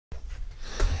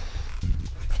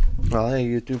Well, hey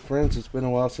YouTube friends, it's been a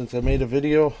while since I made a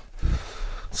video.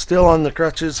 Still on the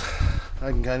crutches.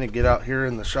 I can kind of get out here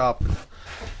in the shop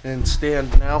and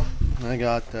stand now. I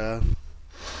got at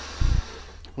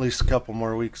least a couple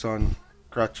more weeks on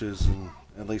crutches and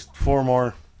at least 4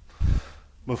 more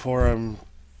before I'm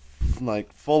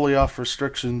like fully off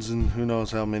restrictions, and who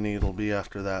knows how many it'll be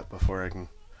after that before I can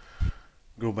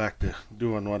go back to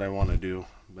doing what I want to do.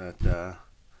 But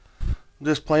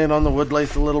just playing on the wood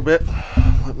lathe a little bit.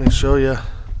 Let me show you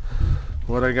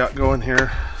what I got going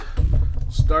here.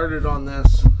 Started on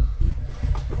this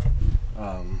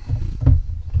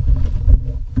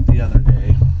the other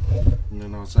day, and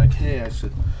then I was like, hey, I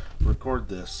should record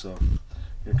this. So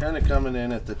you're kind of coming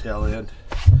in at the tail end.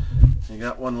 You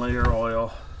got 1 layer of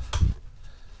oil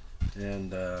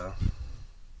and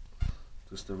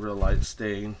just a real light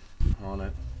stain on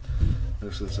it.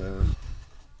 This is a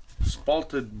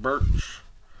Spalted Birch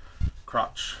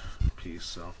crotch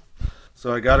piece.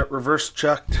 So I got it reverse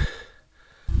chucked,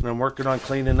 and I'm working on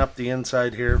cleaning up the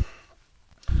inside here,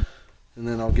 and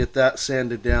then I'll get that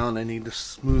sanded down. I need to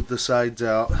smooth the sides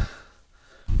out.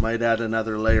 Might add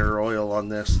another layer of oil on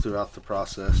this throughout the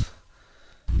process,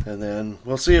 and then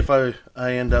we'll see if I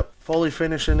end up fully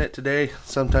finishing it today.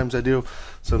 Sometimes I do,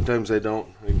 sometimes I don't.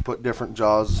 I can put different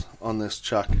jaws on this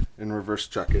chuck and reverse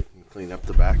chuck it and clean up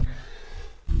the back,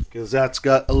 because that's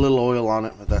got a little oil on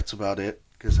it, but that's about it,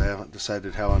 because I haven't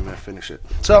decided how I'm going to finish it.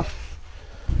 So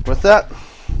with that,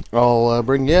 I'll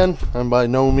bring you in. I'm by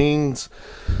no means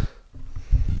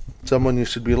someone you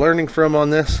should be learning from on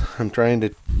this. I'm trying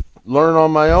to learn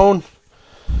on my own,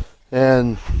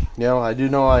 and you know, I do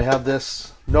know I have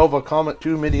this Nova Comet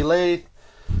 2 MIDI lathe.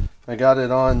 I got it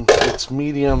on its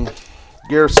medium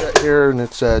gear set here, and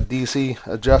it's a DC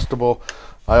adjustable.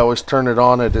 I always turn it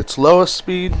on at its lowest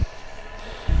speed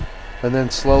and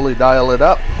then slowly dial it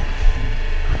up.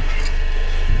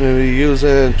 We'll be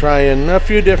using, trying a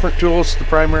few different tools. The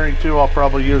primary tool I'll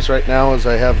probably use right now is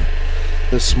I have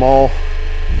this small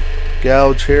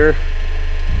gouge here,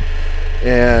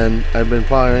 and I've been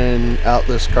pulling out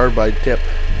this carbide tip.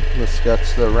 This got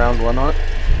the round one on it.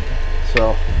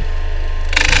 So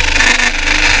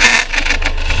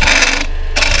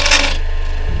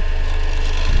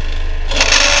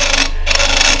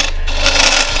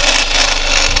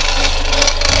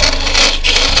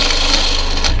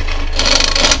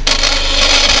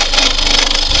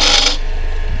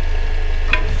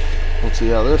let's see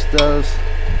how this does.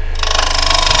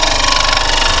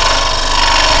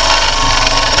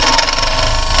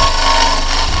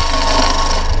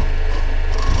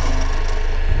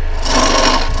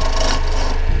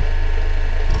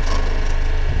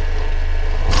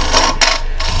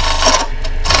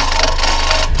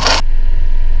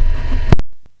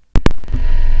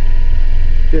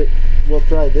 Okay, we'll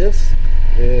try this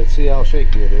and see how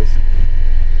shaky it is.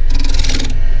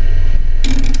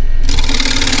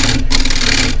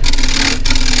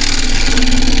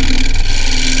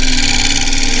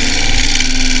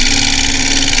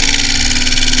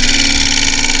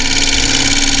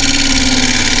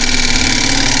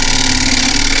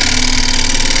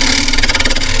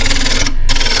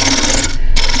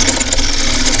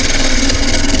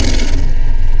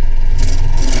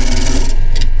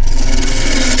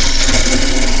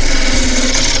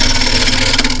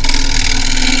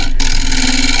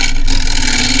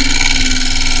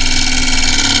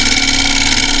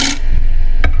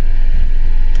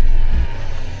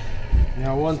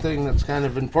 Now, one thing that's kind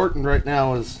of important right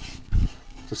now is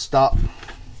to stop,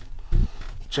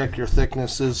 check your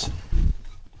thicknesses.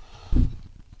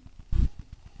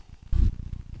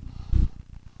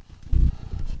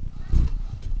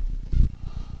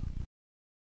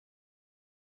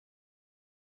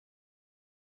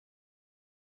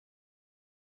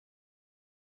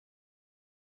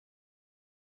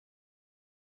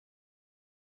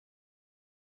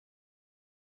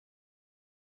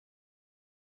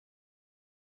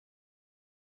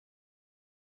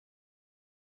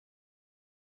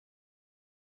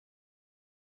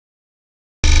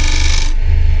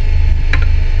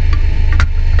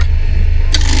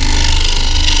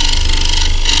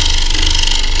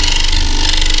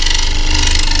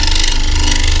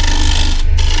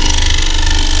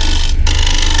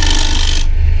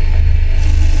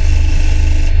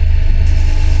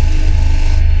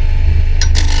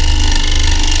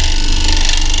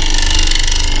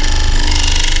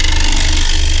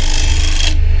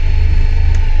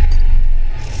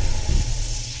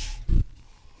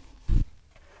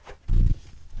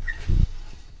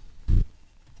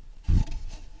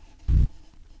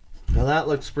 Now that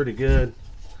looks pretty good.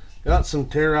 Got some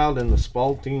tear out in the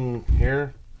spalting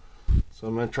here, so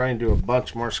I'm going to try and do a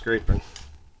bunch more scraping.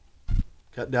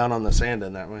 cut down on the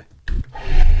sanding that way.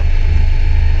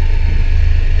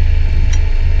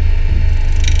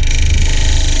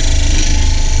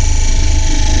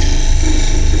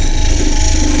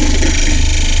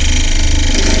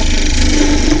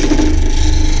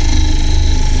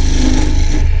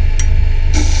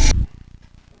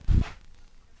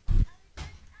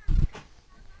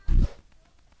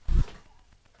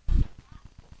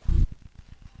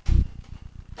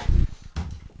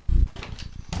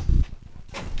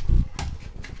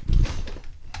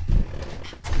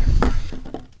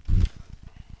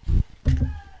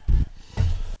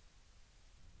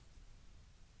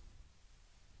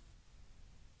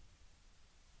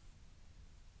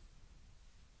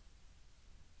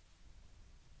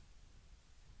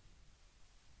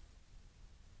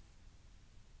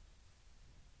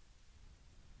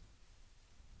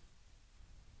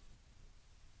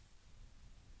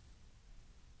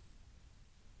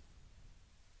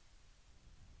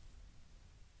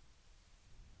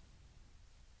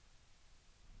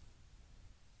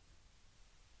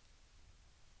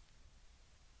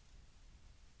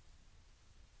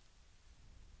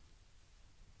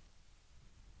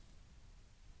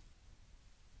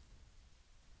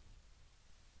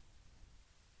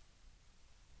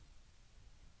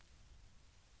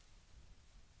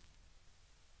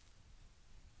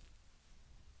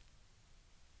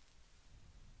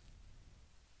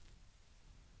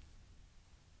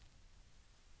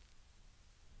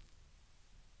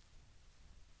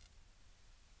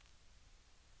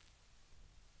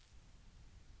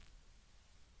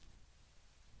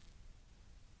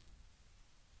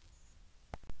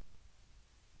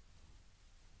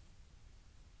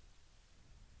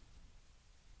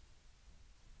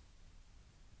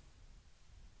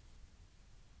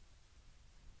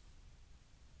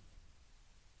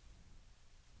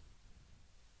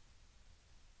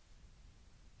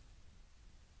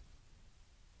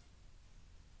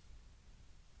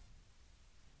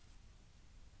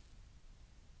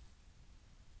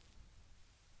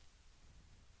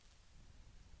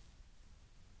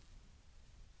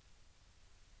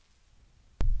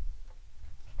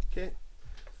 Okay,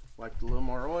 wiped a little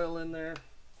more oil in there.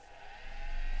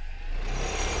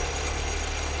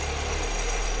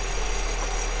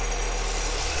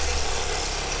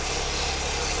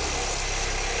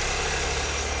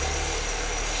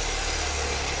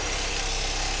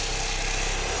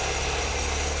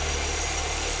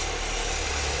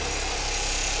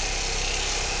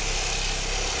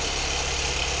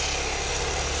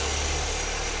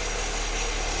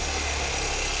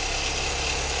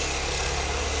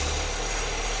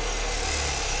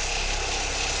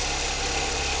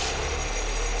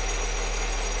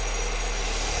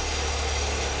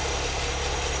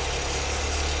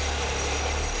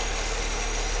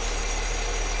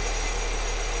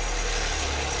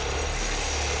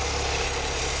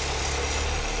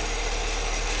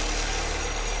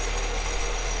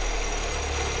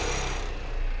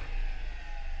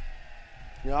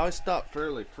 You know, I stop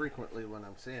fairly frequently when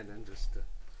I'm sanding, just to,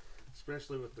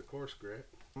 especially with the coarse grit.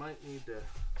 Might need to,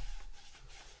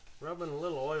 rubbing a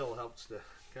little oil helps to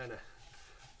kind of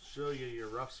show you your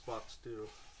rough spots too.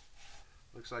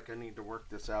 Looks like I need to work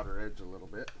this outer edge a little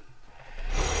bit.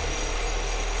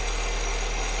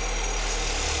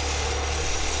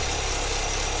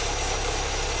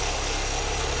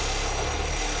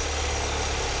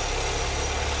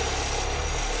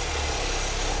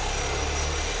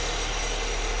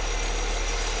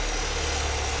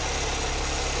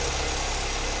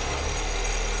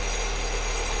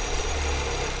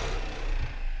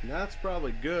 That's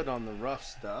probably good on the rough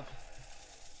stuff.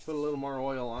 Put a little more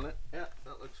oil on it. Yeah,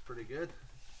 that looks pretty good.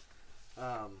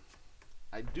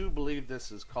 I do believe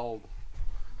this is called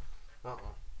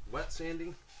wet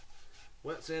sanding.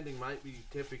 Wet sanding might be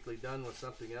typically done with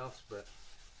something else, but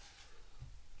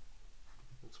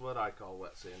it's what I call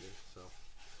wet sanding. So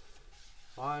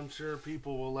I'm sure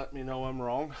people will let me know I'm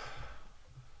wrong.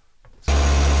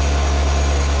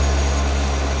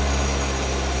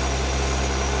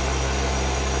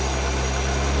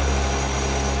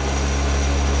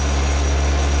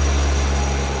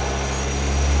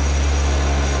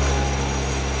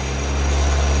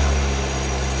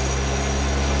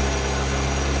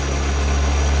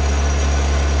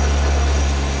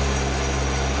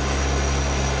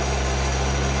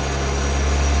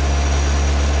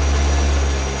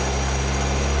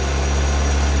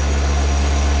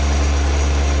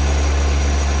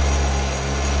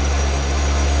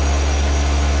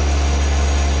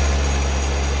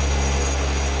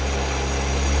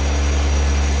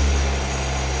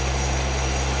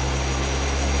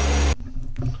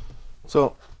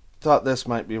 So, thought this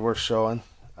might be worth showing.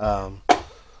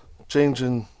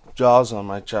 changing jaws on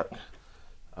my chuck.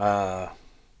 If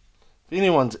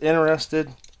anyone's interested,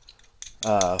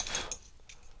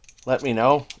 let me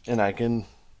know and I can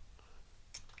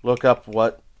look up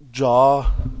what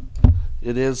jaw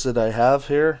it is that I have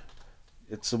here.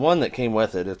 It's the one that came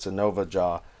with it. It's a Nova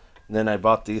jaw. And then I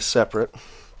bought these separate.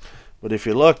 But if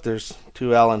you look, there's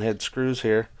 2 Allen head screws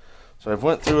here. So I've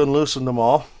went through and loosened them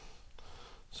all.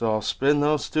 So I'll spin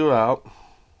those 2 out.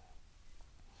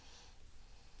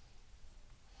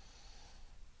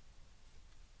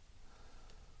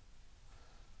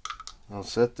 I'll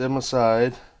set them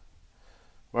aside.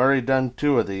 I've already done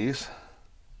 2 of these.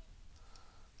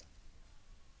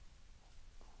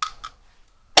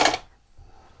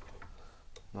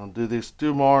 I'll do these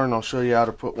 2 more and I'll show you how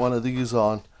to put one of these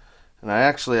on. And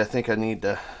I think I need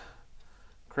to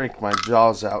crank my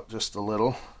jaws out just a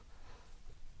little.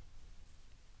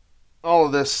 All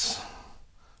of this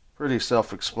pretty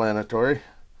self-explanatory.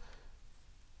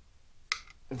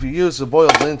 If you use the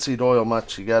boiled linseed oil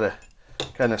much, you gotta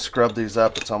kind of scrub these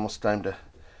up. It's almost time to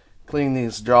clean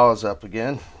these jaws up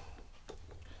again.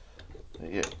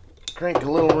 You crank a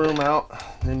little room out,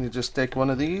 then you just take one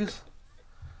of these.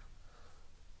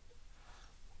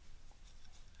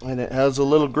 And it has a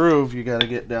little groove you got to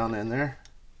get down in there.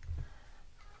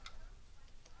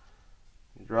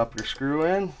 You drop your screw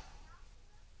in.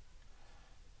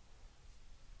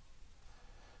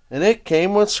 And it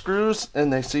came with screws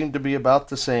and they seem to be about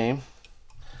the same.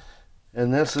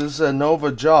 And this is a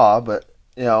Nova jaw, but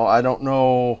you know, I don't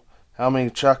know how many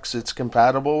chucks it's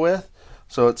compatible with.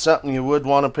 So it's something you would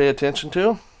want to pay attention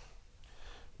to.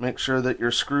 Make sure that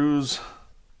your screws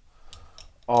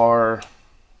are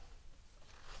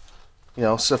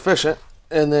sufficient,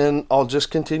 and then I'll just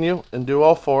continue and do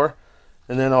all 4,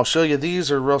 and then I'll show you.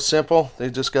 These are real simple. They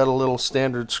just got a little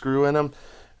standard screw in them,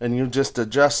 and you just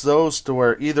adjust those to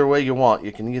where either way you want.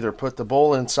 You can either put the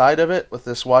bowl inside of it with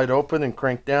this wide open and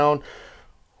crank down,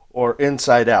 or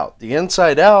inside out. The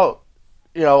inside out,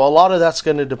 a lot of that's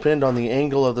going to depend on the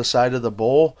angle of the side of the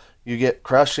bowl. You get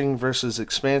crushing versus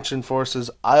expansion forces.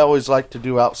 I always like to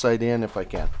do outside in if I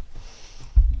can.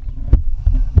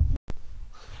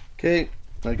 Okay,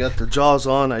 I got the jaws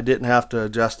on. I didn't have to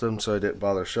adjust them, so I didn't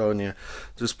bother showing you.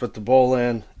 Just put the bowl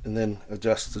in and then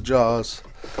adjust the jaws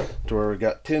to where we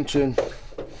got tension.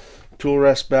 Tool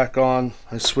rest back on.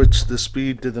 I switched the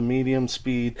speed to the medium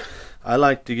speed. I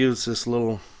like to use this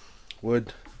little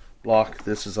wood block.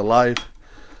 This is a live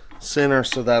center,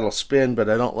 so that'll spin, but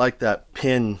I don't like that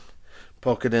pin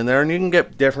poking in there. And you can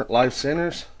get different live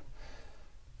centers.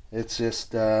 It's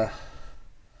just going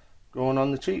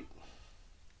on the cheap.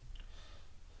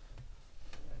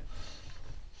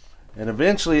 And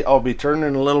eventually I'll be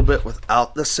turning a little bit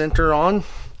without the center on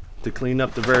to clean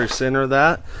up the very center of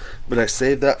that, but I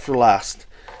saved that for last.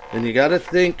 And you got to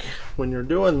think when you're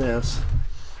doing this,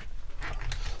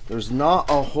 there's not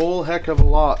a whole heck of a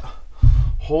lot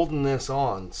holding this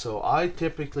on. So I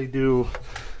typically do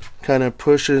kind of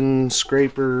pushing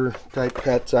scraper type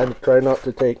cuts. I try not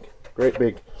to take great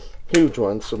big huge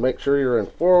ones, so make sure you're in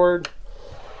forward,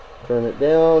 turn it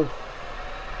down.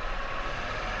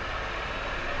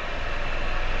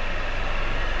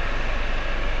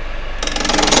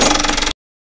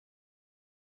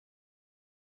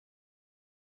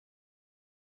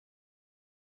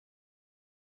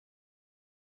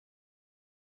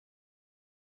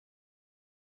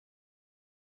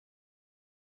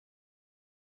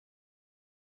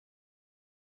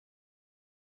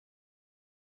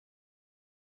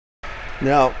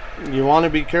 Now, you want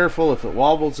to be careful. If it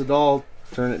wobbles at all,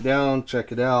 turn it down,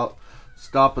 check it out,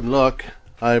 stop and look.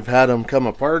 I've had them come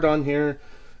apart on here.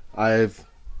 I've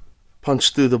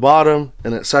punched through the bottom,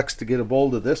 and it sucks to get a bowl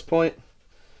to this point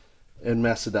and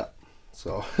mess it up.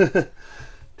 So,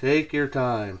 take your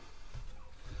time.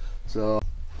 So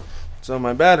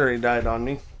my battery died on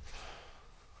me.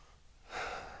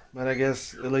 But I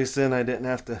guess at least then I didn't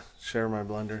have to share my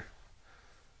blender.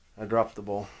 I dropped the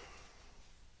bowl.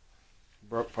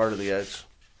 Broke part of the edge.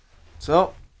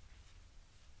 So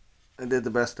I did the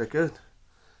best I could.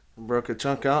 I broke a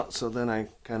chunk out, so then I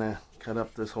kind of cut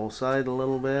up this whole side a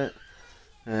little bit,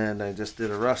 and I just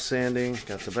did a rough sanding,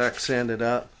 got the back sanded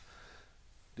up,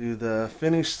 do the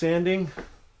finish sanding,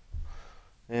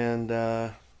 and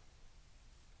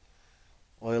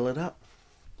oil it up.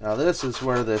 Now this is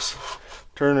where this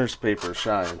Turner's paper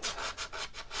shines.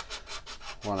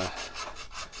 Want to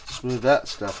smooth that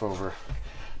stuff over.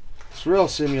 It's real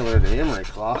similar to emery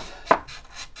cloth.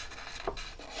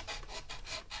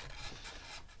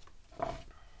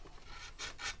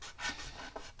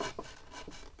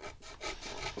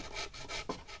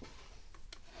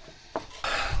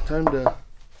 Time to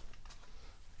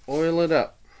oil fill it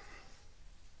up.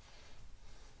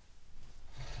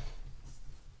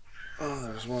 Oh,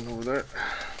 there's one over there.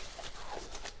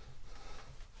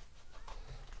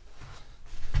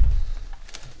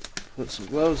 Put some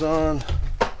gloves on.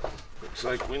 Looks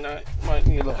like we might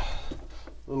need a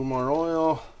little more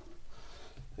oil.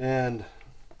 And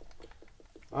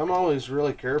I'm always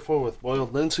really careful with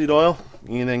boiled linseed oil,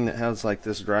 anything that has like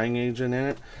this drying agent in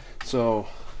it. So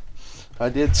I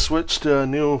did switch to a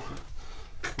new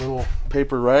little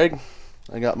paper rag.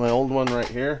 I got my old one right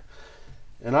here.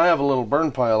 And I have a little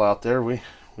burn pile out there. We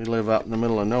live out in the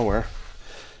middle of nowhere.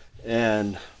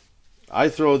 And I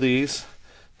throw these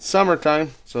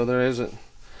summertime, so there isn't,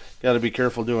 got to be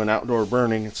careful doing outdoor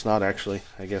burning. It's not actually,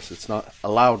 I guess it's not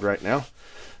allowed right now.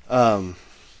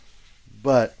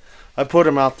 But I put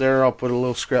them out there. I'll put a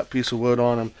little scrap piece of wood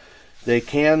on them. They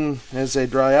can, as they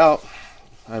dry out,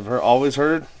 I've always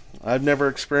heard, I've never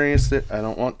experienced it, I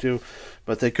don't want to,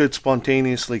 but they could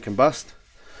spontaneously combust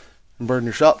and burn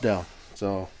your shop down.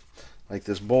 So like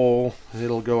this bowl,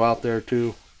 it'll go out there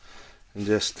too, and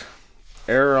just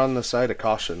err on the side of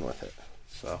caution with it.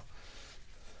 So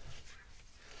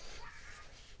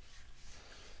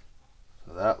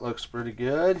that looks pretty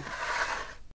good.